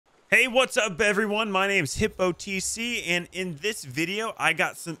Hey, what's up everyone? My name's HippoTC, and in this video I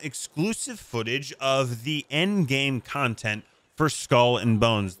got some exclusive footage of the end game content for Skull and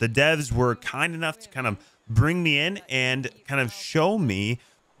Bones. The devs were kind enough to kind of bring me in and kind of show me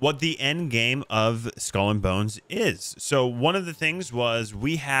what the end game of Skull and Bones is. So one of the things was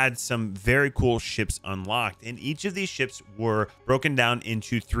we had some very cool ships unlocked, and each of these ships were broken down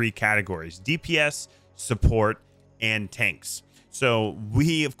into three categories: DPS, support, and tanks. So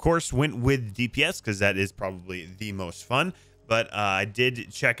we, of course, went with DPS because that is probably the most fun. But I did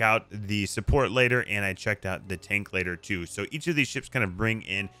check out the support later, and I checked out the tank later too. So each of these ships kind of bring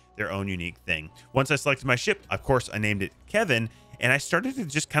in their own unique thing. Once I selected my ship, of course, I named it Kevin, and I started to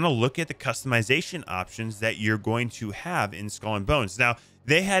just kind of look at the customization options that you're going to have in Skull and Bones. Now,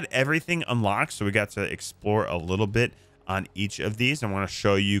 they had everything unlocked, so we got to explore a little bit on each of these. I want to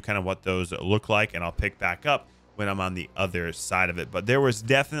show you kind of what those look like, and I'll pick back up when I'm on the other side of it. But there was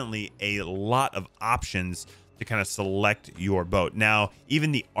definitely a lot of options to kind of select your boat. Now,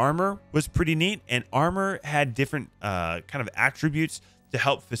 even the armor was pretty neat, and armor had different kind of attributes to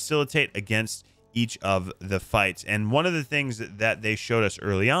help facilitate against each of the fights. And one of the things that they showed us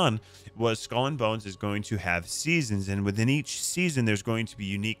early on was Skull and Bones is going to have seasons, and within each season there's going to be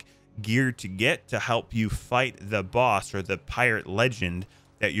unique gear to get to help you fight the boss or the pirate legend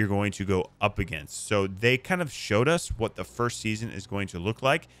that you're going to go up against. So they kind of showed us what the first season is going to look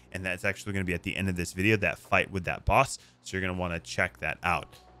like, and that's actually going to be at the end of this video, that fight with that boss. So you're going to want to check that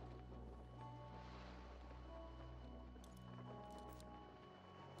out.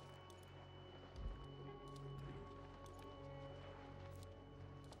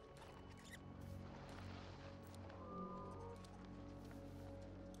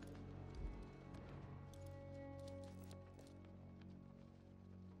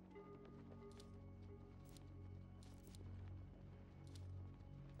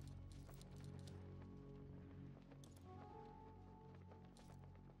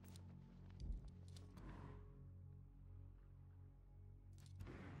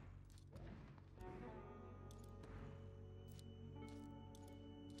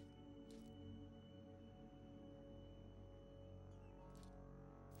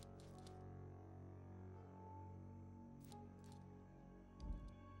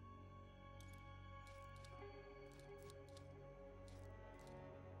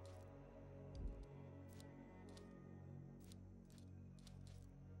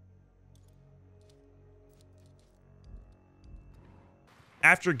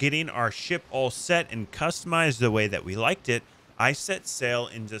 After getting our ship all set and customized the way that we liked it, I set sail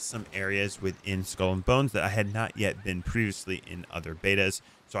into some areas within Skull and Bones that I had not yet been previously in other betas.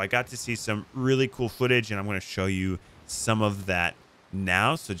 So I got to see some really cool footage, and I'm going to show you some of that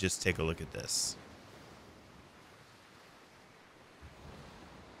now. So just take a look at this.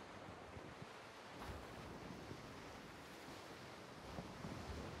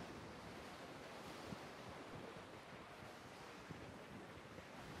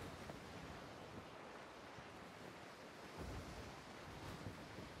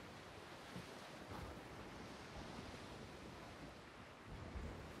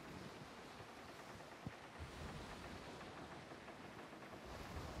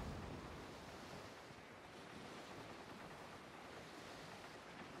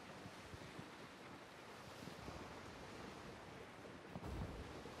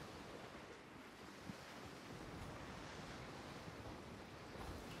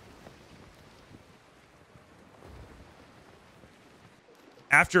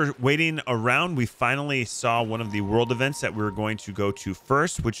 After waiting around, we finally saw one of the world events that we were going to go to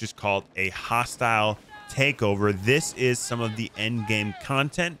first, which is called a hostile takeover. This is some of the end game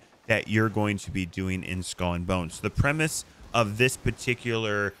content that you're going to be doing in Skull and Bones. So the premise of this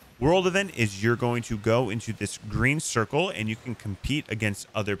particular world event is you're going to go into this green circle and you can compete against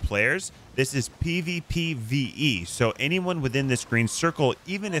other players. This is PvPvE. So anyone within this green circle,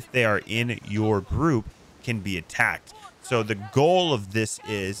 even if they are in your group, can be attacked. So the goal of this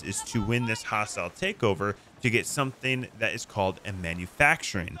is to win this hostile takeover to get something that is called a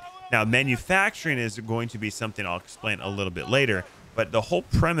manufacturing. Now, manufacturing is going to be something I'll explain a little bit later, but the whole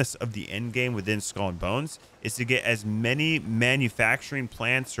premise of the end game within Skull and Bones is to get as many manufacturing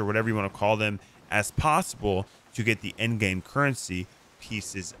plants, or whatever you want to call them, as possible to get the end game currency,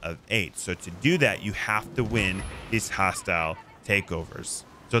 pieces of 8. So to do that, you have to win these hostile takeovers.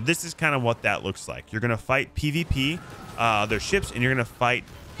 So this is kind of what that looks like. You're going to fight PvP, their ships, and you're going to fight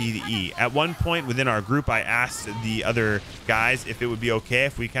PvE. At one point within our group, I asked the other guys if it would be okay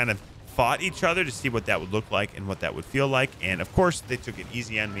if we kind of fought each other to see what that would look like and what that would feel like. And of course, they took it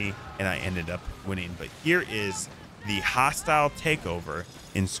easy on me, and I ended up winning. But here is the hostile takeover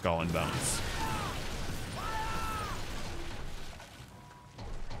in Skull and Bones.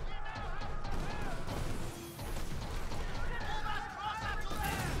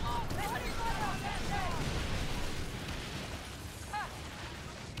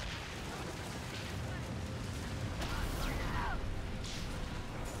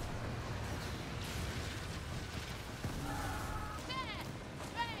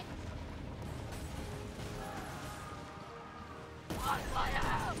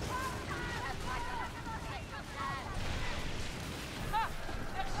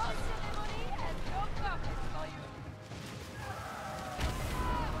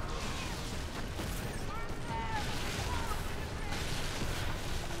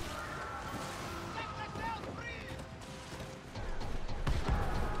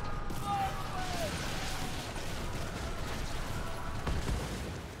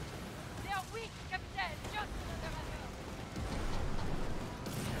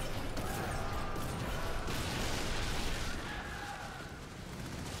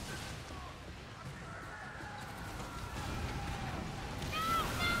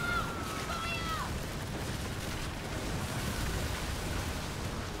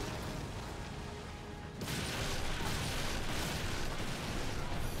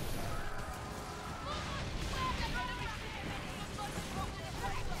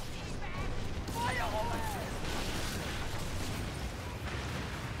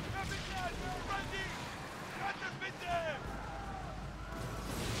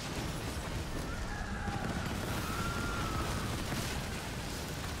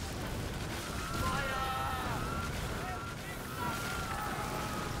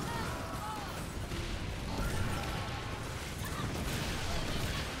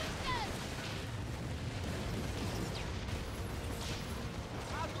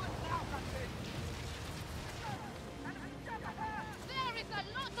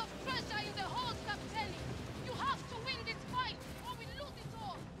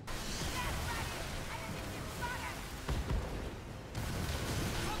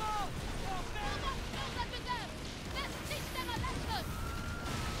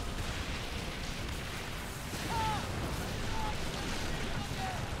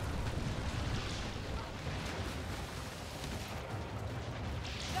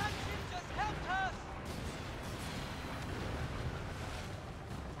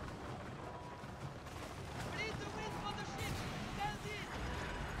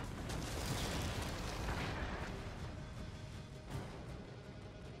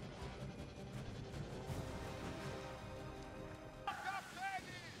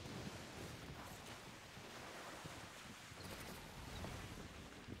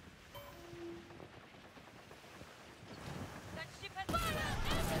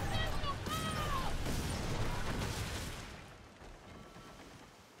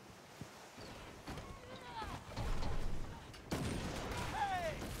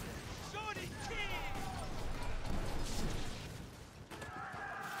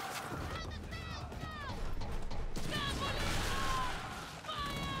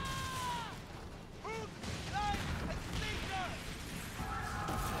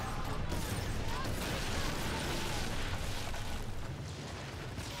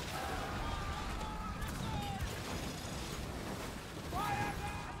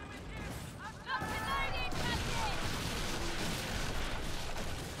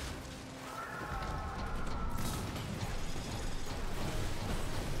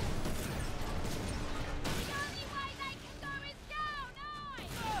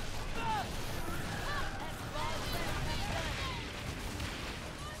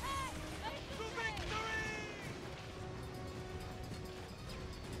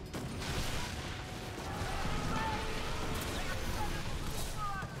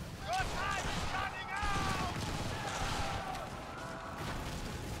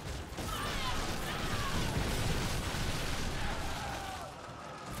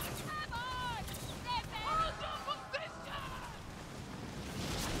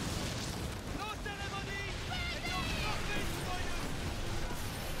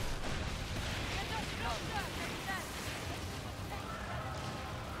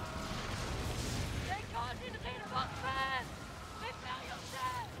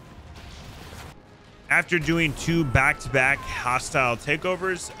 After doing 2 back-to-back hostile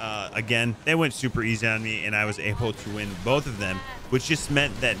takeovers, again, they went super easy on me, and I was able to win both of them, which just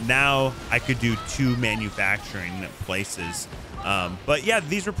meant that now I could do 2 manufacturing places. But yeah,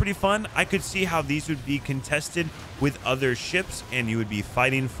 these were pretty fun. I could see how these would be contested with other ships, and you would be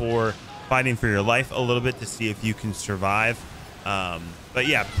fighting for your life a little bit to see if you can survive. But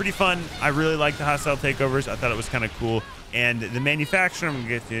yeah, pretty fun. I really like the hostile takeovers. I thought it was kind of cool. And the manufacturer, I'm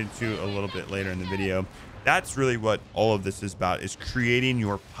going to get into a little bit later in the video. That's really what all of this is about, is creating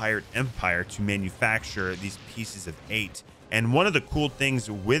your pirate empire to manufacture these pieces of 8. And one of the cool things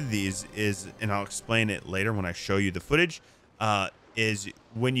with these is, and I'll explain it later when I show you the footage, is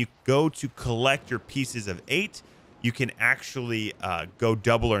when you go to collect your pieces of 8, you can actually go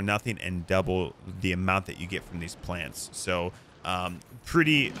double or nothing and double the amount that you get from these plants. So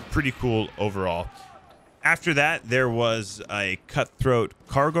pretty cool overall. After that, there was a Cutthroat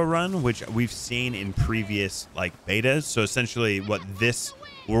cargo run, which we've seen in previous like betas. So essentially what this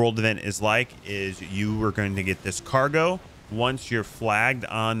world event is like is you were going to get this cargo. Once you're flagged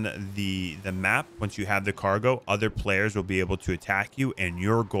on the map, once you have the cargo, other players will be able to attack you, and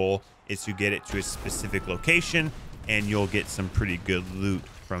your goal is to get it to a specific location, and you'll get some pretty good loot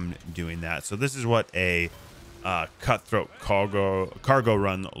from doing that. So this is what a Cutthroat cargo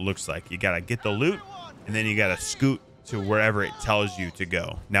run looks like. You gotta get the loot, and then you gotta scoot to wherever it tells you to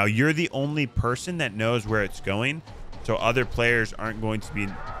go. Now you're the only person that knows where it's going, so other players aren't going to be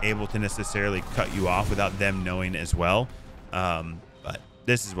able to necessarily cut you off without them knowing as well. But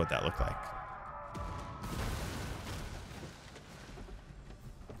this is what that looked like.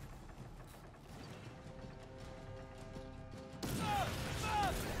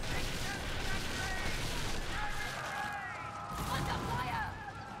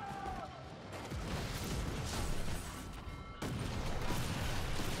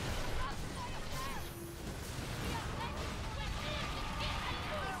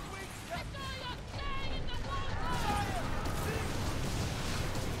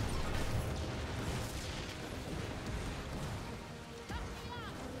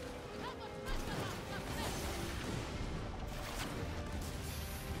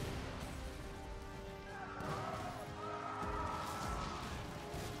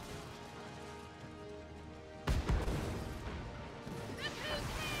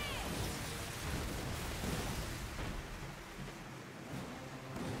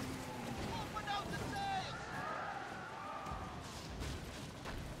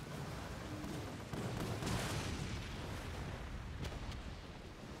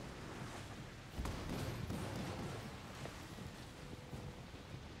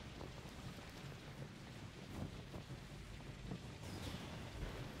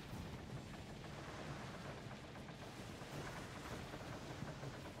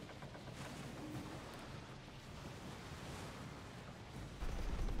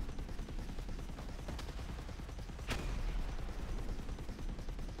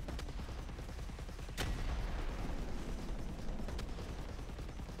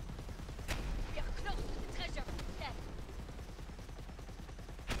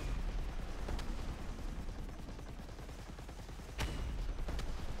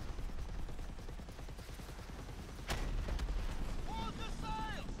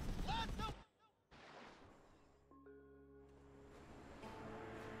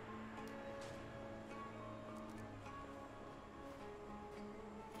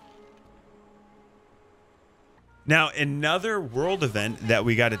 Now, another world event that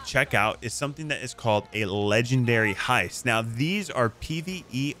we got to check out is something that is called a legendary heist. Now, these are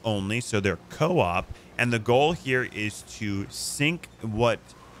PvE only, so they're co-op, and the goal here is to sink what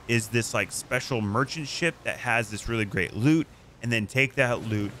is this like special merchant ship that has this really great loot, and then take that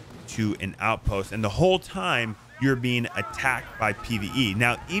loot to an outpost. And the whole time you're being attacked by PvE.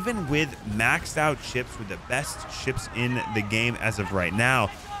 Now, even with maxed out ships, with the best ships in the game as of right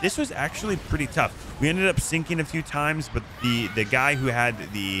now, this was actually pretty tough. We ended up sinking a few times, but the guy who had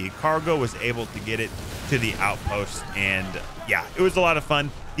the cargo was able to get it to the outpost. And yeah, it was a lot of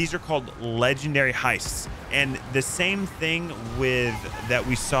fun. These are called legendary heists. And the same thing with that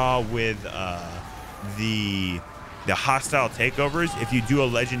we saw with the hostile takeovers. If you do a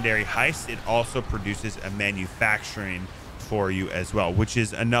legendary heist, it also produces a manufacturing for you as well, which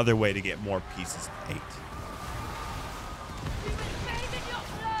is another way to get more pieces of 8.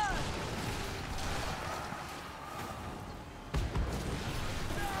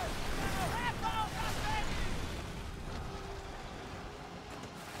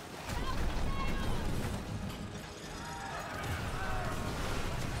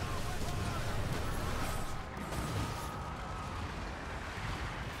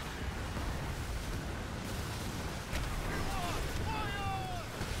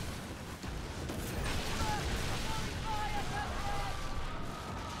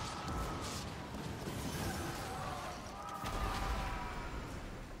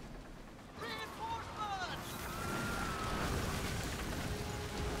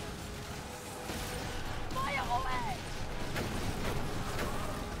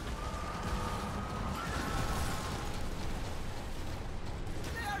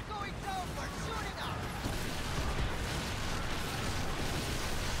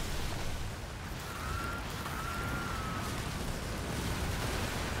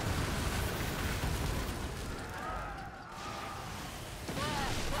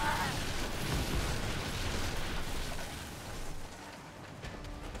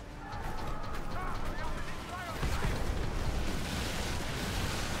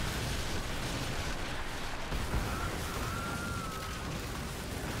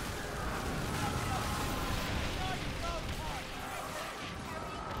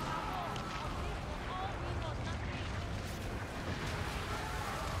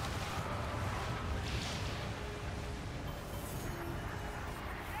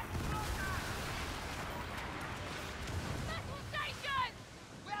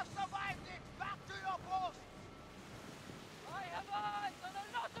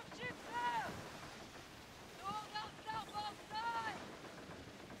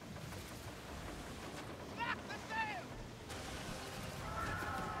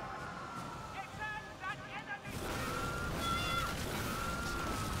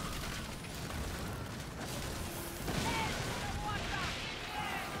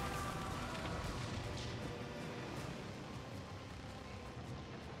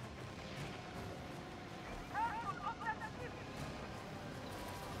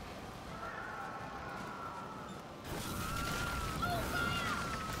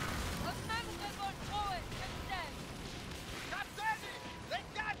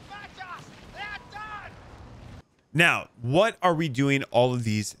 Now, what are we doing all of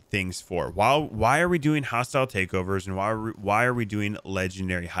these things for? Why are we doing hostile takeovers, and why are we doing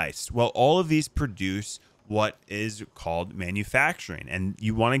legendary heists? Well, all of these produce what is called manufacturing, and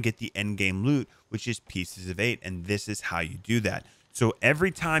you want to get the end game loot, which is pieces of 8, and this is how you do that. So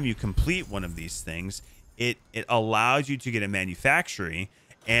every time you complete one of these things, it allows you to get a manufactory,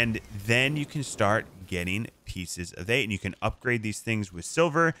 and then you can start getting pieces of 8, and you can upgrade these things with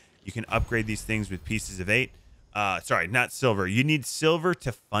silver. You can upgrade these things with pieces of 8. Sorry, not silver. You need silver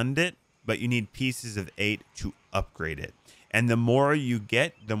to fund it, but you need pieces of 8 to upgrade it. And the more you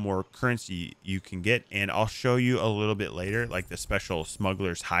get, the more currency you can get. And I'll show you a little bit later, like the special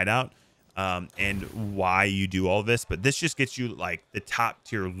Smuggler's Hideout, and why you do all this. But this just gets you like the top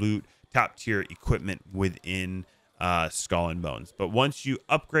tier loot, top tier equipment within Skull and Bones. But once you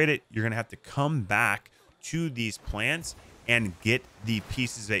upgrade it, you're going to have to come back to these plants and get the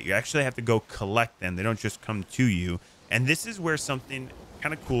pieces that you actually have to go collect them. They don't just come to you. And this is where something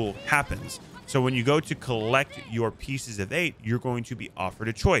kind of cool happens. So when you go to collect your pieces of 8, you're going to be offered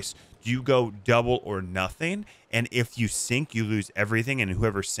a choice. Do you go double or nothing? And if you sink, you lose everything, and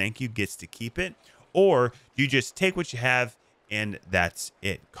whoever sank you gets to keep it. Or do you just take what you have and that's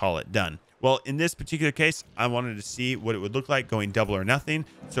it? Call it done. Well, in this particular case, I wanted to see what it would look like going double or nothing.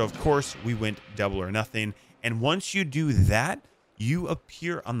 So of course we went double or nothing. And once you do that, you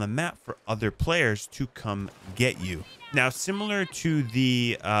appear on the map for other players to come get you. Now, similar to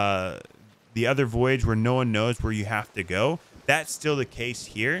the other voyage where no one knows where you have to go, that's still the case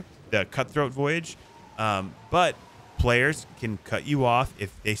here, the Cutthroat voyage. But players can cut you off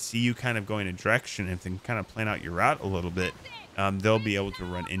if they see you kind of going a direction. If they can kind of plan out your route a little bit, they'll be able to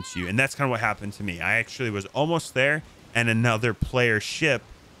run into you. And that's kind of what happened to me. I actually was almost there, and another player ship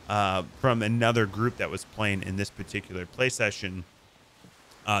from another group that was playing in this particular play session,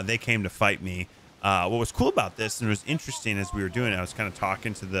 they came to fight me. What was cool about this, and it was interesting as we were doing it, I was kind of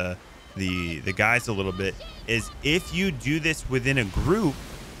talking to the guys a little bit, is if you do this within a group,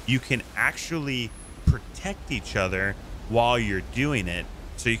 you can actually protect each other while you're doing it.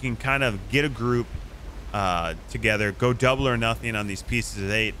 So you can kind of get a group together, go double or nothing on these pieces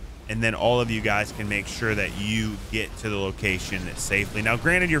of 8, and then all of you guys can make sure that you get to the location safely. Now,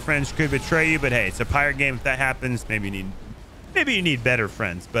 granted, your friends could betray you, but hey, it's a pirate game. If that happens, maybe you need better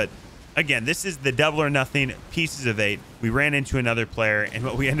friends. But again, this is the double or nothing pieces of 8. We ran into another player, and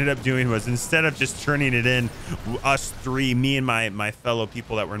what we ended up doing was, instead of just turning it in, us three, me and my fellow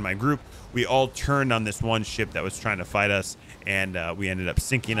people that were in my group, we all turned on this one ship that was trying to fight us, and we ended up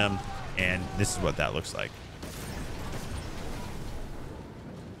sinking them. And this is what that looks like.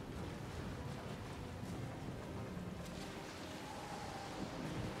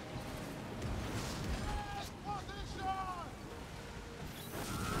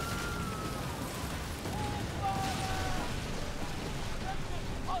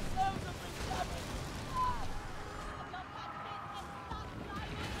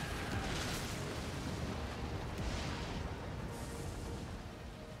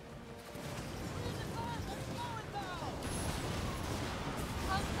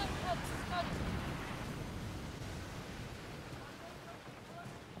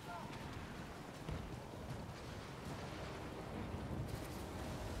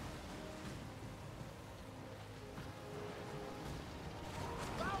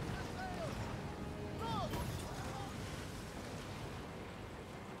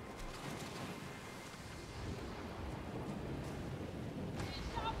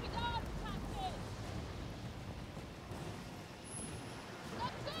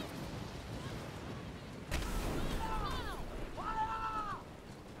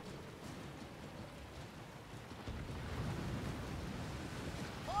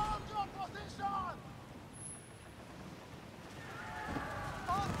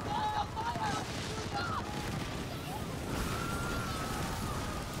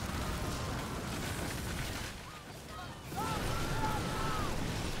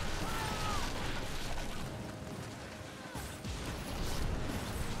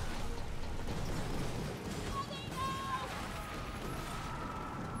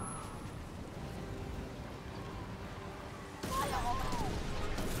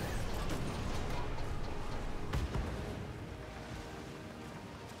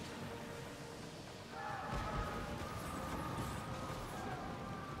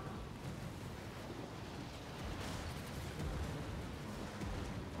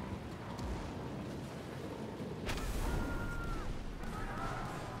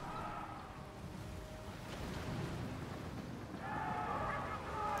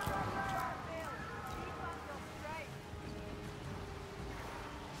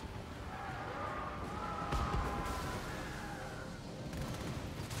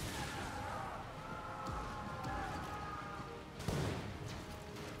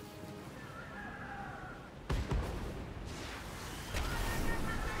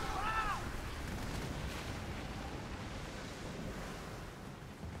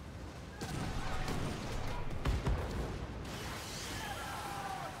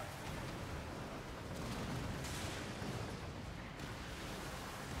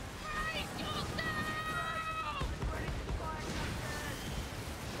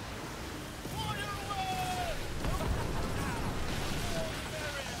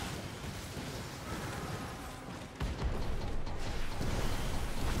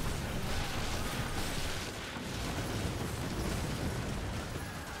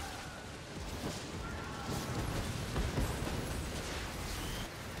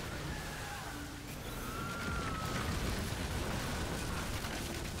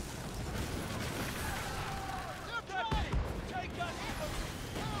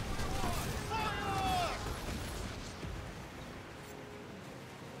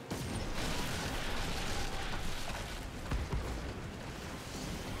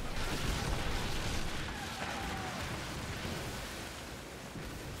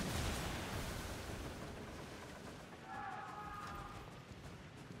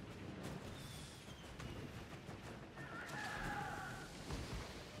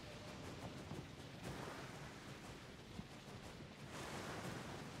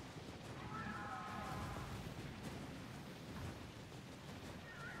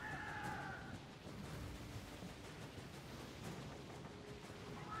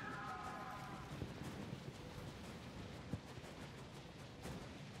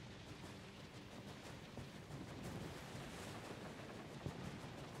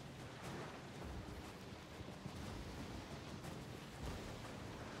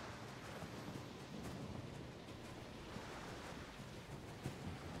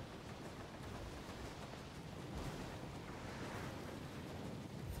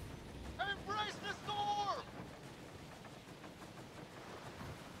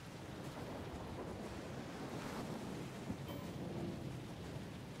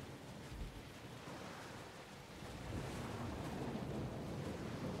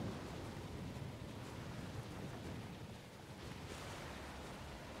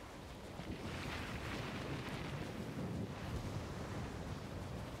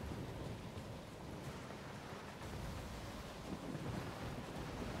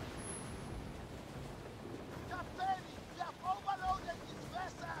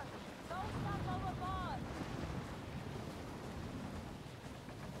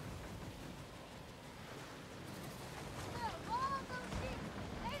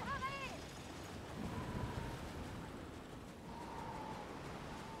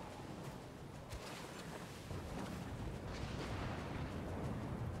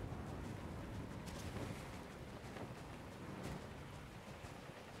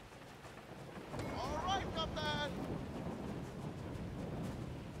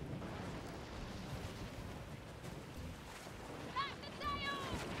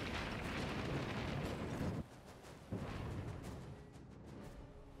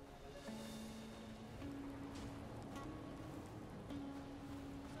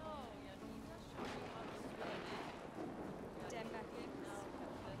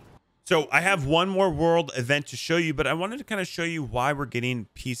 So I have one more world event to show you, but I wanted to kind of show you why we're getting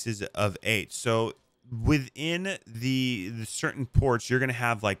pieces of 8. So within the certain ports, you're going to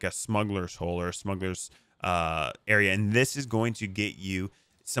have like a smuggler's hole or a smuggler's area, and this is going to get you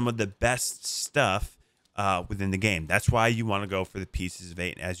some of the best stuff within the game. That's why you want to go for the pieces of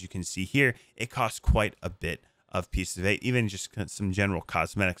 8. And as you can see here, it costs quite a bit of pieces of 8. Even just some general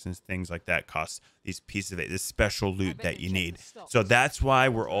cosmetics and things like that costs these pieces of 8, this special loot that you need. So that's why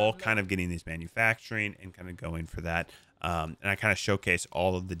we're all kind of getting these manufacturing and kind of going for that. And I kind of showcase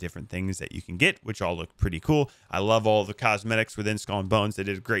all of the different things that you can get, which all look pretty cool. I love all the cosmetics within Skull and Bones. They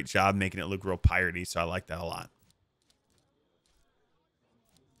did a great job making it look real piratey, so I like that a lot.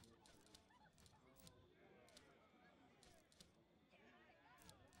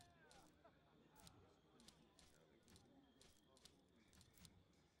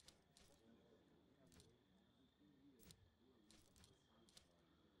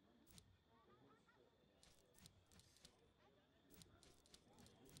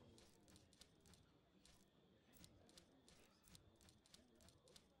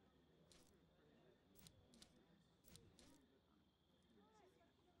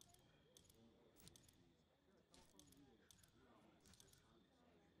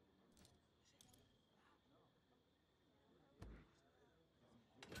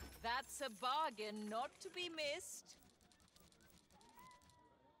 That's a bargain not to be missed.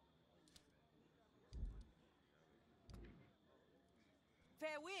 Fair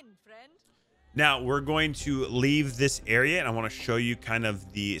win, friend. Now we're going to leave this area, and I want to show you kind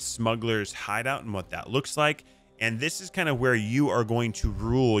of the smuggler's hideout and what that looks like. And this is kind of where you are going to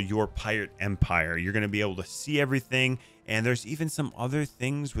rule your pirate empire. You're going to be able to see everything, and there's even some other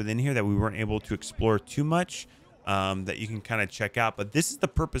things within here that we weren't able to explore too much that you can kind of check out. But this is the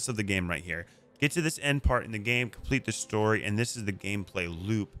purpose of the game right here. Get to this end part in the game, complete the story, and this is the gameplay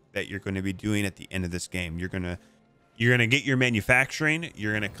loop that you're going to be doing at the end of this game. You're going to get your manufacturing,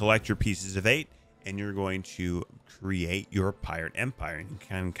 you're going to collect your pieces of 8, and you're going to create your pirate empire, and you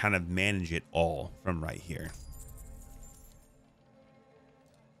can kind of manage it all from right here.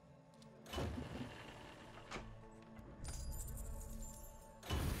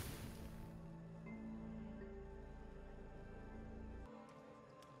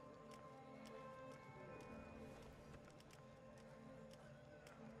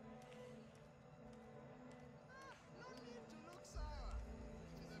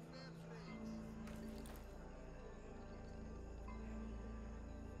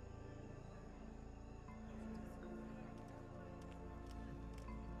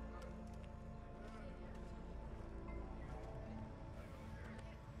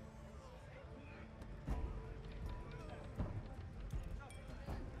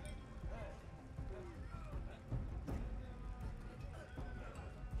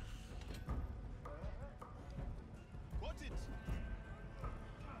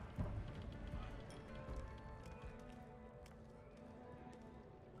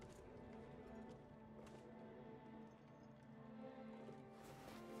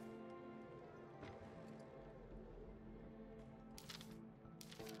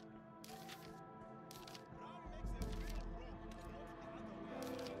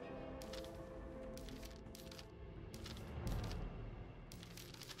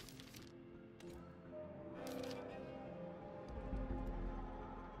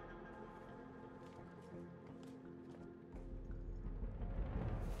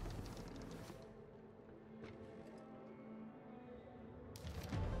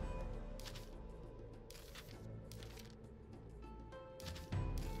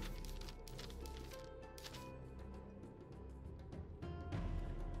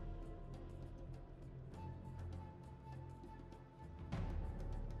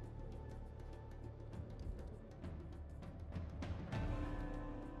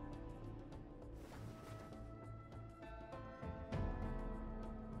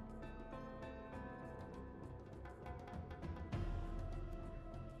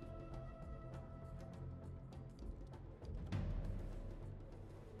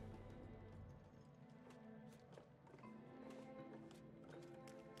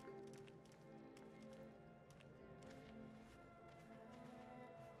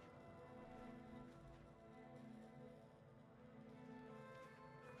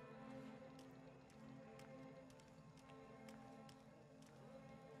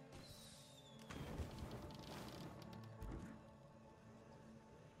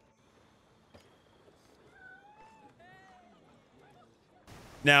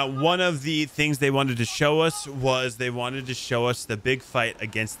 Now, one of the things they wanted to show us was they wanted to show us the big fight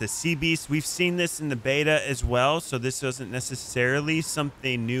against the sea beast. We've seen this in the beta as well, so this wasn't necessarily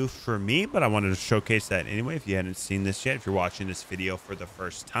something new for me, but I wanted to showcase that anyway. If you hadn't seen this yet, if you're watching this video for the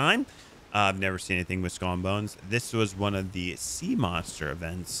first time, I've never seen anything with Skull and Bones. This was one of the sea monster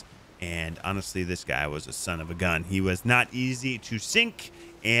events, and honestly, this guy was a son of a gun. He was not easy to sink,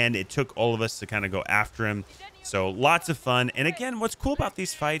 and it took all of us to kind of go after him. So lots of fun. And again, what's cool about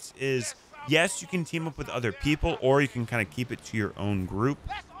these fights is, yes, you can team up with other people, or you can kind of keep it to your own group.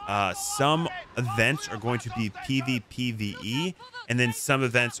 Some events are going to be PvPvE, and then some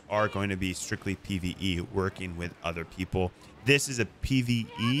events are going to be strictly PvE, working with other people. This is a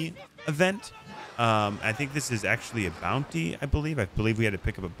PvE event. I think this is actually a bounty, I believe. I believe we had to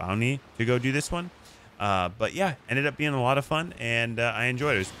pick up a bounty to go do this one. But yeah, ended up being a lot of fun, and I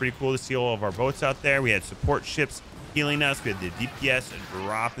enjoyed it. It was pretty cool to see all of our boats out there. We had support ships healing us. We had the DPS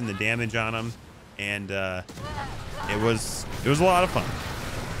dropping the damage on them, and it was a lot of fun.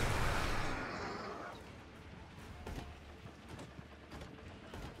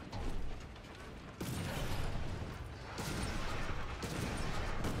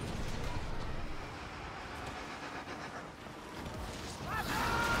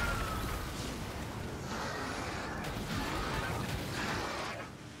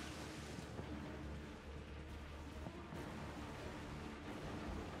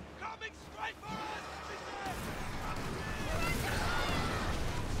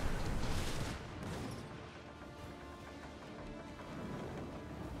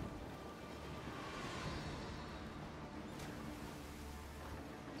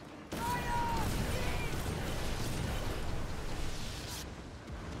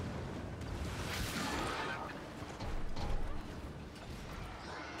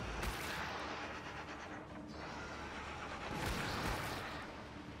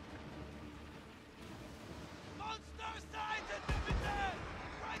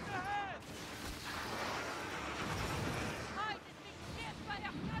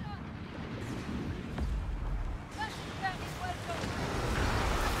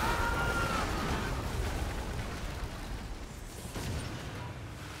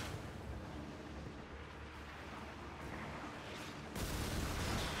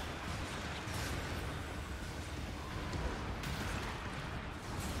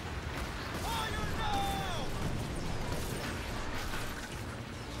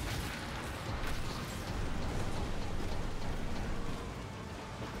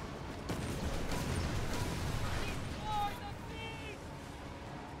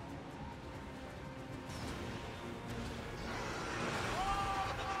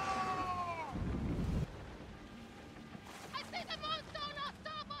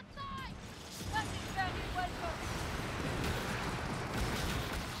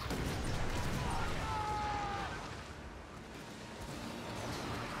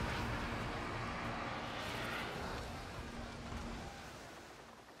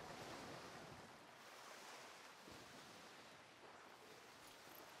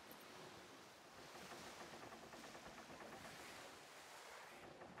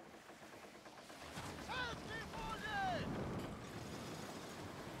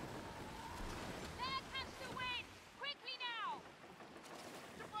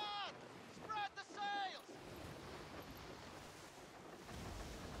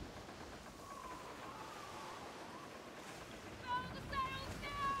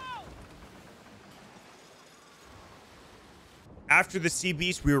 After the Sea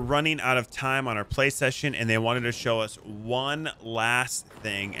Beast, we were running out of time on our play session, and they wanted to show us one last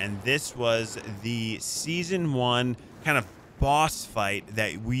thing, and this was the Season 1 kind of boss fight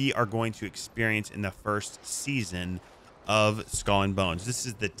that we are going to experience in the first season of Skull and Bones. This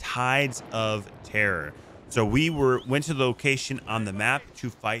is the Tides of Terror. So we went to the location on the map to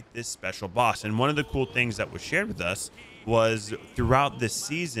fight this special boss, and one of the cool things that was shared with us was throughout this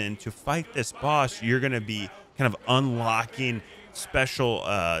season, to fight this boss, you're going to be kind of unlocking special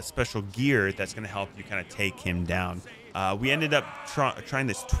gear that's going to help you kind of take him down. We ended up trying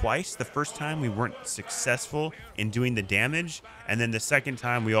this twice. The first time we weren't successful in doing the damage, and then the second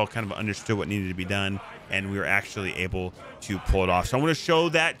time we all kind of understood what needed to be done, and we were actually able to pull it off. So I want to show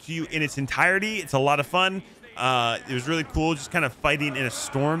that to you in its entirety. It's a lot of fun. It was really cool, just kind of fighting in a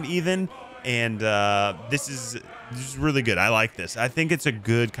storm even, and this is really good. I like this. I think it's a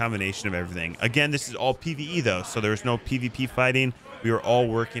good combination of everything. Again, this is all PvE though, so there's no PvP fighting. We were all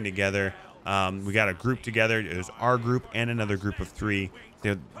working together. We got a group together. It was our group and another group of 3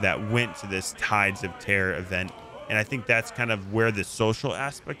 that went to this Tides of Terror event, and I think that's kind of where the social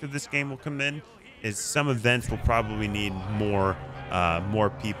aspect of this game will come in. Is some events will probably need more more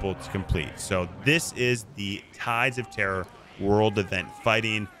people to complete. So this is the Tides of Terror world event,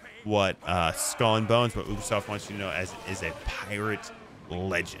 fighting what Skull and Bones, what Ubisoft wants you to know as is a pirate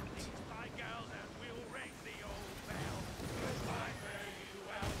legend.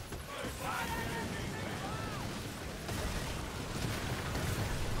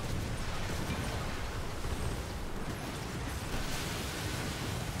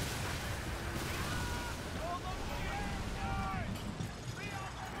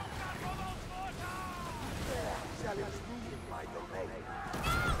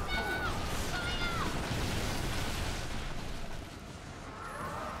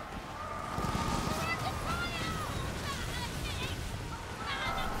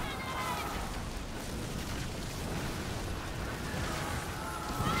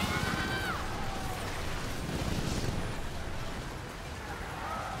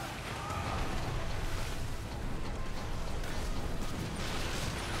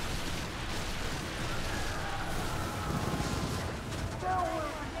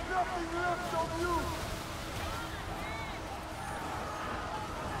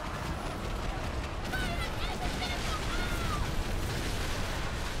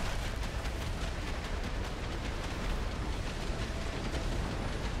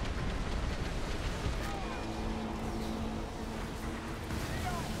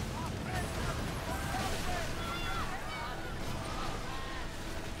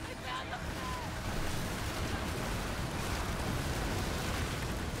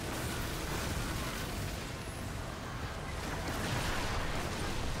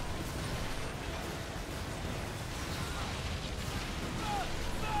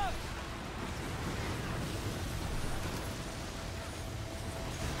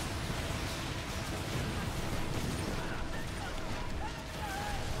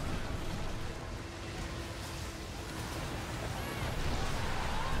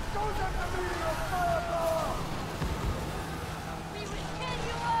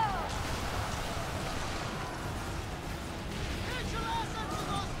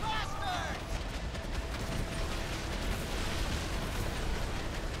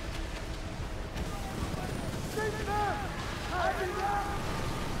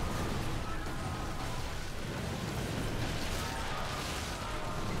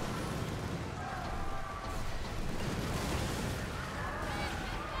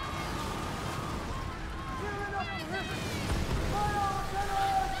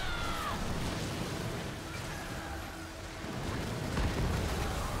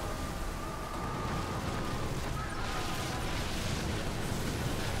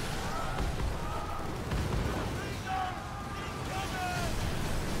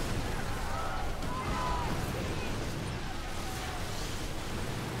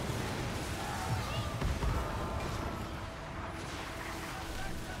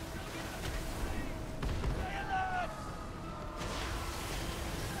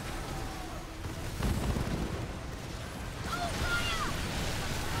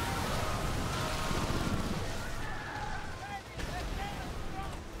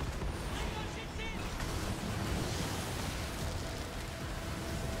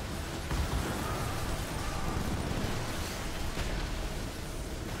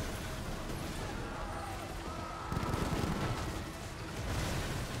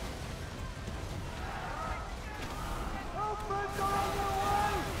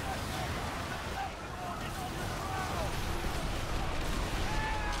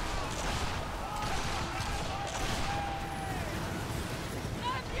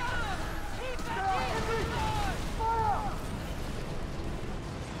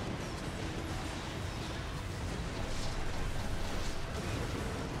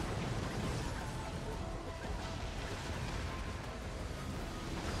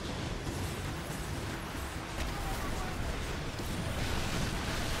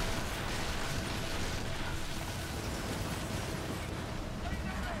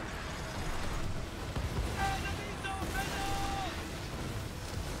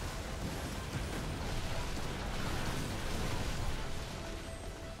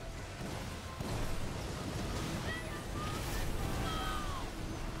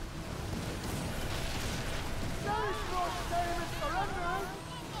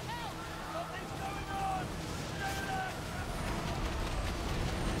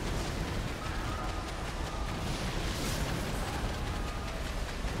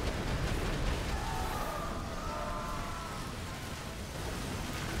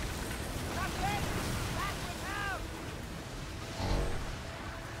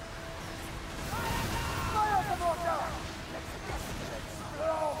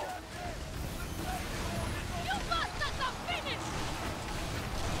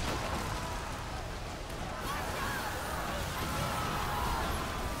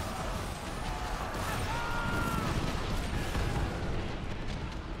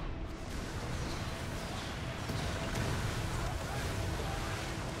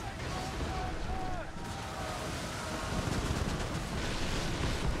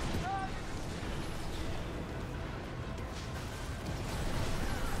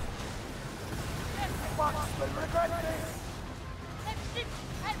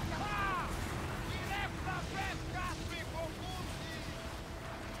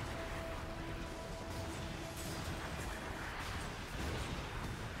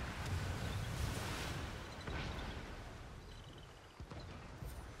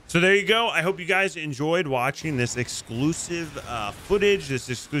 So there you go. I hope you guys enjoyed watching this exclusive footage, this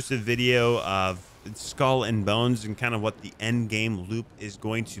exclusive video of Skull and Bones and kind of what the end game loop is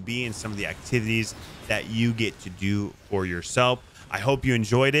going to be and some of the activities that you get to do for yourself. I hope you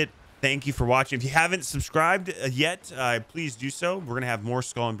enjoyed it. Thank you for watching. If you haven't subscribed yet, please do so. We're going to have more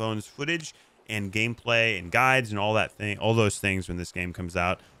Skull and Bones footage and gameplay and guides and all those things when this game comes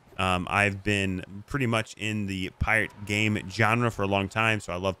out. I've been pretty much in the pirate game genre for a long time,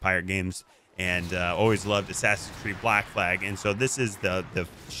 so I love pirate games and always loved Assassin's Creed Black Flag. And so this is the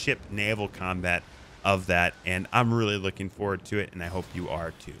ship naval combat of that, and I'm really looking forward to it, and I hope you are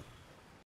too.